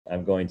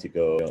I'm going to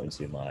go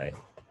into my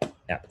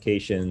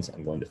applications.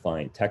 I'm going to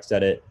find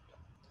TextEdit.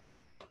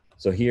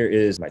 So here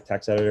is my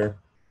text editor.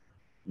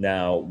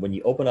 Now, when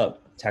you open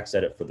up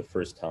TextEdit for the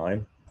first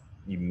time,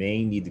 you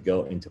may need to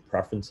go into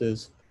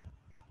Preferences,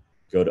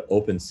 go to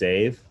Open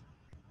Save,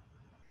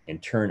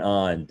 and turn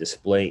on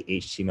Display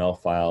HTML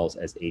Files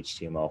as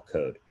HTML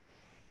Code.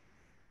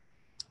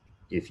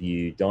 If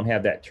you don't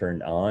have that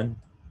turned on,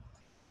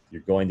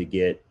 you're going to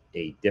get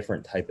a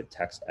different type of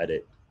text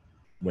edit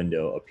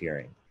window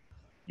appearing.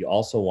 You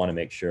also want to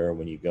make sure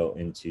when you go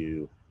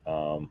into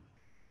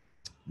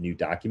New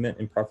Document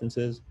in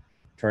Preferences,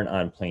 turn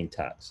on Plain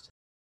Text.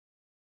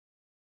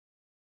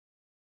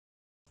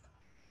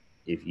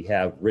 If you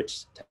have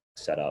rich text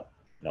set up,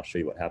 and I'll show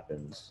you what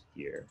happens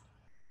here.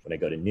 When I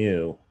go to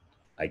New,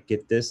 I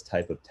get this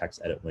type of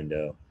text edit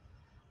window.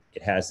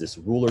 It has this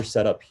ruler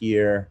set up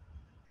here.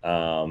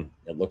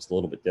 It looks a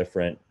little bit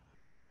different.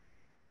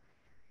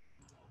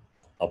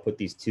 I'll put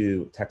these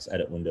two text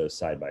edit windows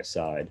side by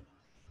side.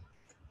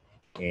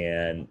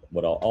 And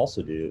what I'll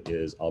also do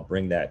is I'll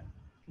bring that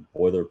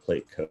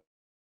boilerplate code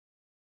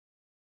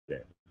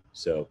in.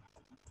 So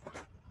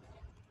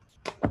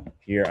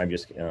here I'm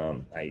just,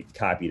 I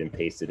copied and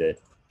pasted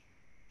it.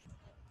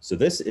 So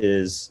this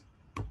is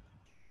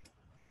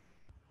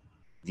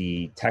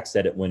the text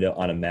edit window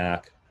on a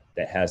Mac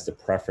that has the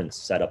preference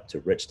set up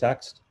to rich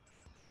text.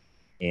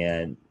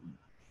 And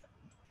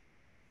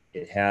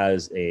it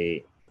has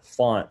a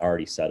font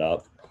already set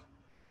up.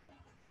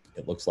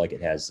 It looks like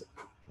it has,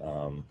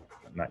 I'm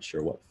not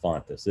sure what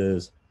font this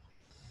is,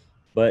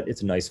 but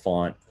it's a nice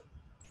font.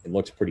 It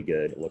looks pretty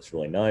good. It looks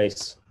really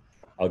nice.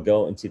 I'll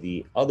go into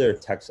the other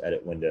text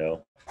edit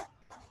window,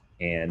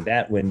 and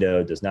that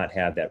window does not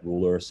have that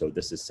ruler. So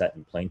this is set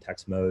in plain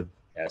text mode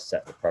as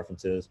set in the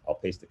preferences. I'll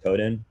paste the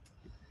code in,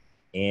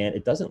 and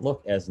it doesn't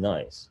look as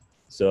nice.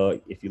 So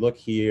if you look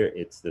here,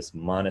 it's this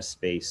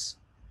monospace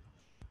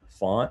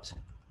font.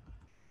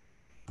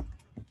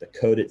 The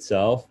code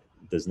itself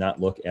does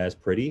not look as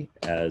pretty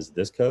as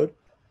this code,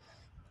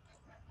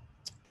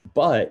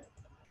 but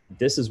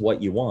this is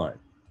what you want.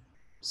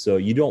 So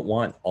you don't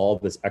want all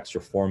of this extra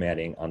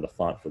formatting on the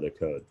font for the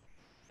code,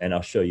 and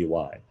I'll show you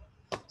why.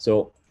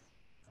 So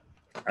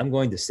I'm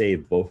going to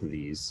save both of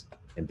these,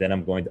 and then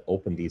I'm going to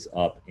open these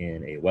up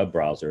in a web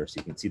browser so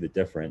you can see the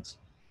difference.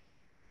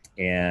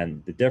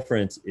 And the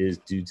difference is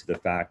due to the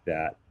fact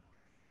that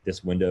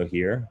this window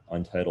here,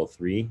 Untitled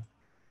 3,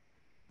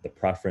 the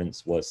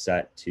preference was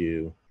set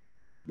to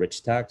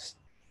rich text,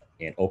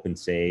 and Open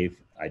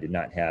Save, I did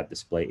not have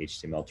Display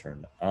HTML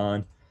turned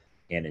on,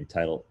 and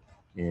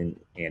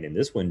in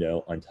this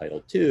window,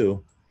 Untitled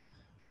 2,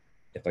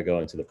 if I go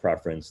into the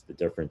preference, the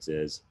difference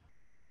is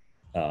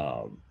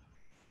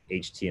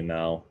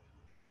HTML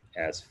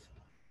as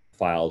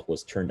files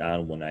was turned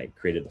on when I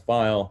created the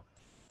file,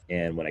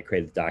 and when I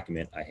created the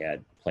document, I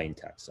had plain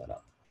text set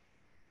up.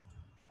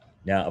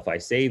 Now, if I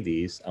save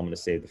these, I'm going to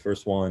save the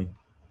first one.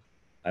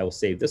 I will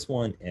save this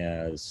one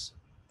as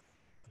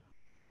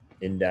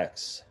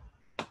index.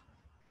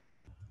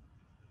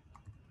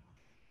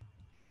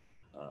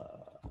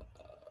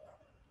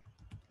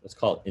 Let's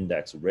call it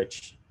index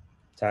rich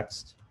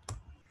text.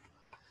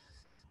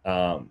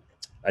 A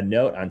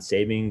note on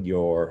saving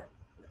your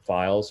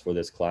files for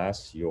this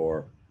class,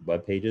 your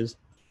web pages.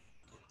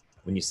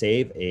 When you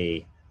save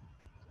a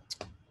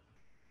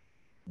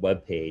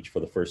web page for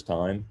the first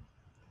time,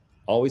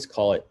 always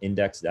call it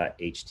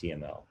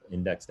index.html,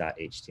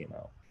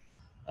 index.html.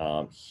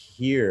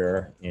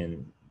 Here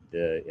in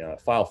the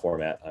file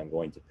format, I'm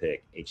going to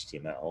pick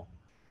HTML.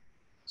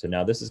 So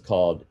now this is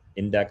called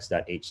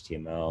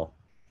index.html,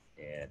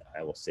 and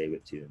I will save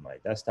it to my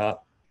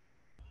desktop.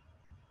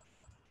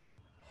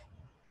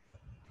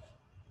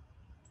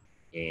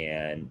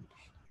 And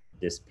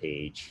this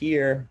page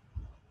here,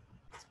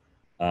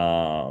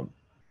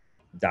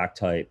 doc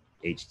type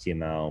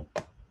HTML.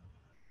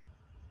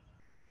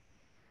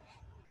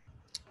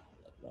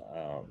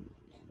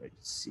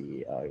 Let's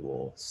see, I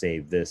will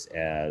save this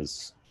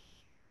as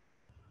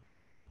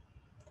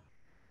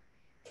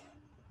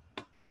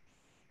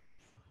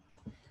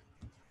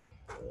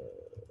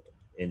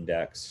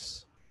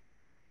index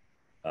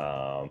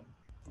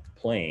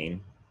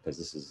plain, because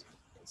this is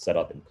set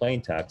up in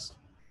plain text.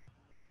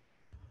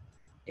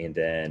 And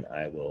then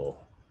I will,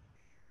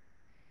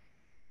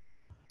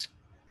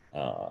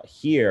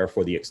 here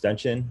for the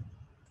extension,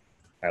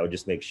 I would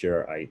just make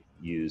sure I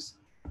use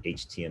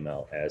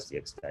HTML as the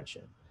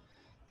extension.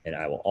 And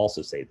I will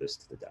also save this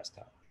to the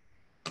desktop.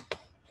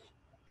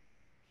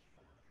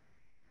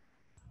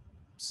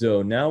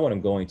 So now what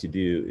I'm going to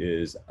do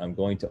is I'm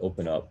going to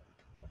open up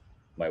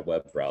my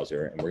web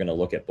browser, and we're going to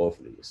look at both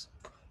of these.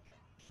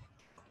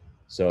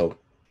 So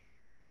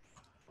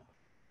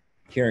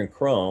here in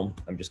Chrome,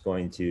 I'm just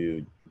going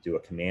to do a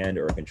command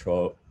or a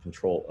control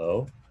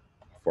O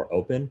for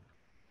open.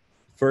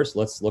 First,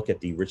 let's look at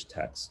the rich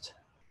text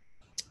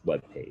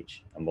web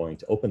page. I'm going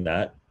to open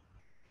that.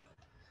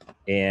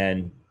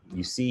 And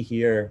you see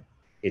here,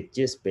 it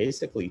just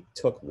basically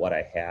took what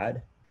I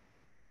had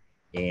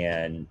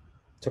and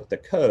took the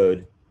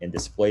code and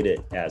displayed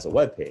it as a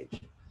web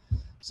page.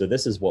 So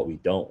this is what we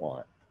don't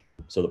want.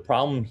 So the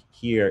problem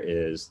here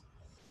is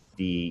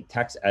the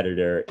text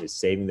editor is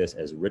saving this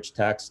as rich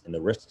text, and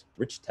the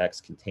rich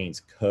text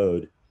contains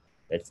code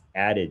that's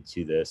added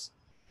to this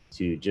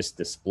to just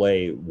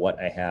display what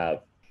I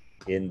have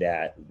in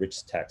that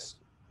rich text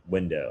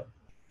window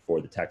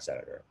for the text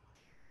editor.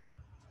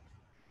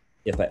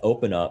 If I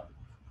open up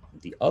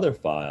the other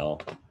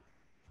file,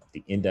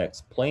 the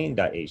index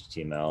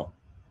plain.html,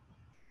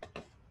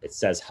 it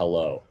says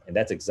hello, and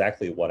that's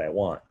exactly what I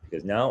want,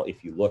 because now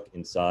if you look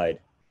inside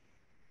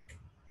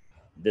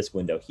this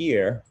window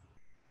here,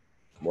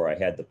 where I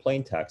had the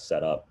plain text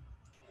set up,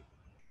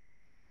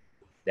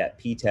 that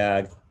p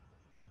tag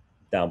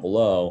down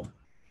below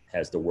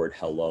has the word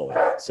hello in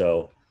it.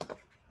 So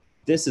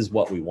this is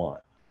what we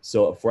want.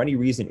 So for any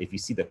reason, if you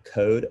see the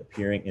code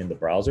appearing in the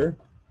browser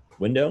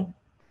window,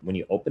 when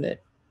you open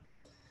it,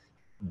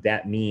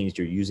 that means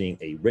you're using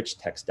a rich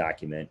text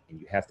document, and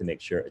you have to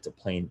make sure it's a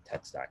plain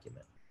text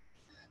document.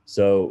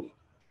 So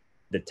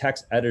the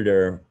text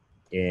editor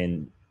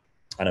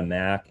on a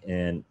Mac,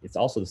 and it's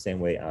also the same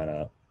way on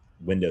a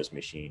Windows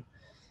machine,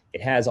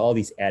 it has all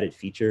these added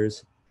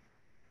features.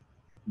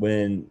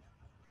 When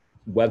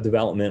web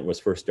development was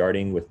first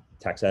starting with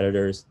text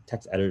editors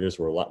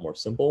were a lot more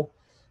simple,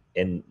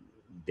 and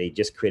they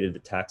just created the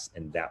text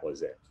and that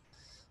was it.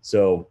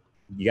 So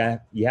you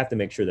have to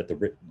make sure that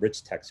the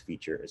rich text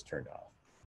feature is turned off.